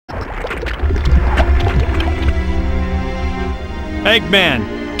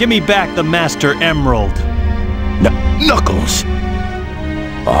Eggman, give me back the Master Emerald. Knuckles!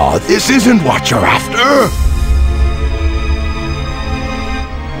 Oh, this isn't what you're after!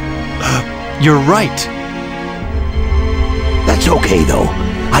 You're right. That's okay, though.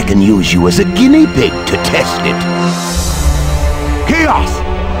 I can use you as a guinea pig to test it. Chaos!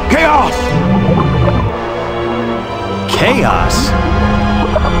 Chaos! Chaos?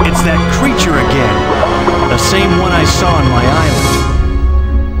 It's that creature again. The same one I saw on my island.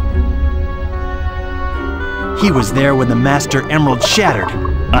 He was there when the Master Emerald shattered.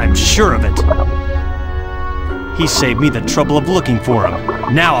 I'm sure of it. He saved me the trouble of looking for him.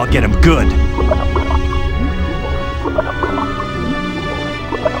 Now I'll get him good.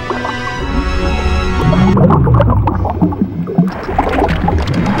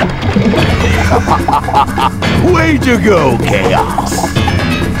 Way to go, Chaos!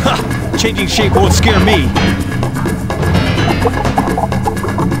 Ha! Changing shape won't scare me.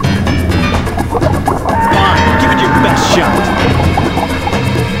 Fine, give it your best shot.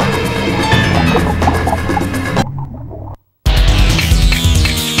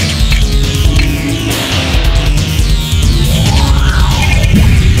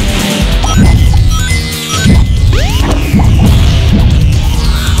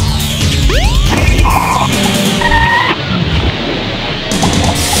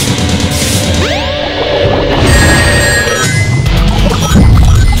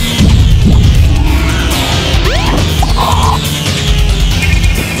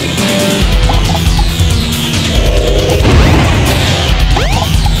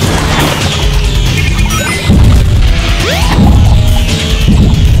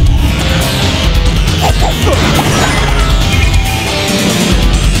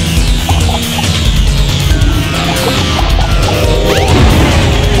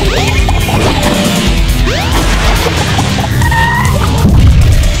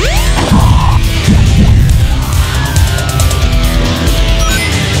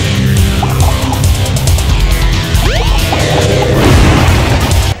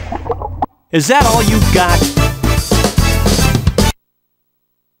 Is that all you got?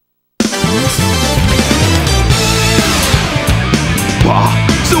 Bah,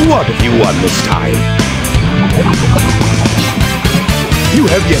 so what if you won this time? You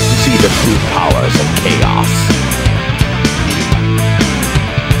have yet to see the true powers of Chaos.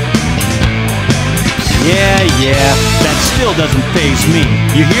 Yeah, that still doesn't faze me.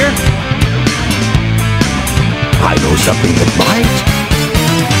 You hear? I know something that might.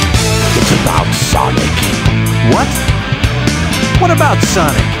 It's about Sonic. What? What about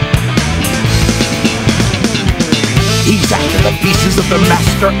Sonic? He's after the pieces of the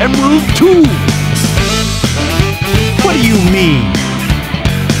Master Emerald too! What do you mean?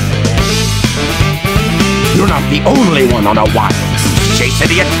 You're not the only one on a wild goose chase,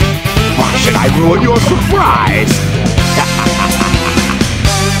 idiot! Why should I ruin your surprise?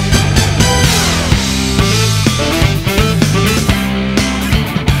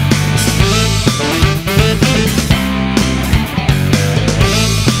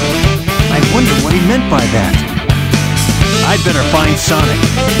 I wonder what he meant by that. I'd better find Sonic.